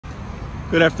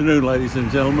Good afternoon, ladies and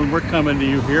gentlemen. We're coming to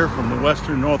you here from the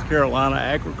Western North Carolina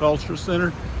Agriculture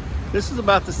Center. This is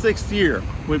about the 6th year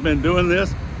we've been doing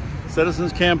this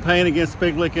citizens campaign against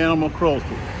big lick animal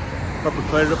cruelty,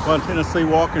 perpetrated upon Tennessee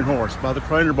walking horse by the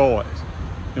Craner boys,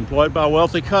 employed by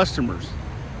wealthy customers.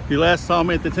 If you last saw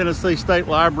me at the Tennessee State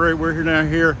Library, we're now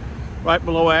here right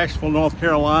below Asheville, North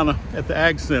Carolina at the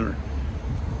Ag Center.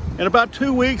 In about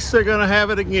 2 weeks, they're going to have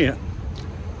it again,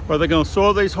 where they're going to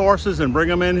soil these horses and bring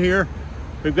them in here.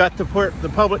 We've got the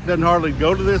public doesn't hardly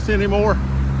go to this anymore.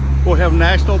 We'll have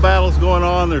national battles going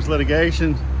on. There's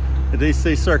litigation, the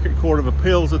DC Circuit Court of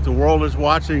Appeals that the world is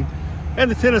watching,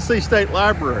 and the Tennessee State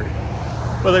Library,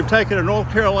 where they've taken a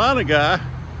North Carolina guy,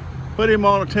 put him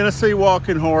on a Tennessee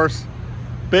walking horse,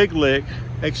 big lick,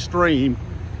 extreme,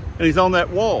 and he's on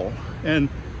that wall. And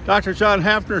Dr. John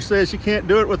Hafner says you can't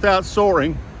do it without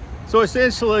soaring. So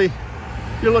essentially,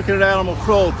 you're looking at animal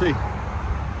cruelty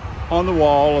on the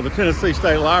wall of the Tennessee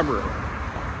State Library.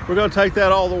 We're going to take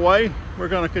that all the way. We're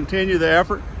going to continue the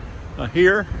effort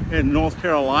here in North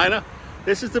Carolina.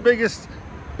 This is the biggest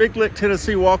big lick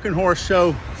Tennessee walking horse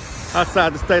show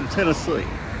outside the state of Tennessee.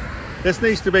 This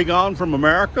needs to be gone from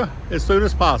America as soon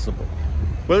as possible.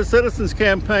 With the citizens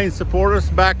campaign, support us,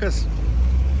 back us.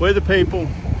 We the people,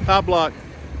 CCABLAC,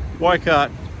 boycott,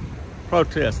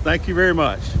 protest. Thank you very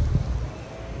much.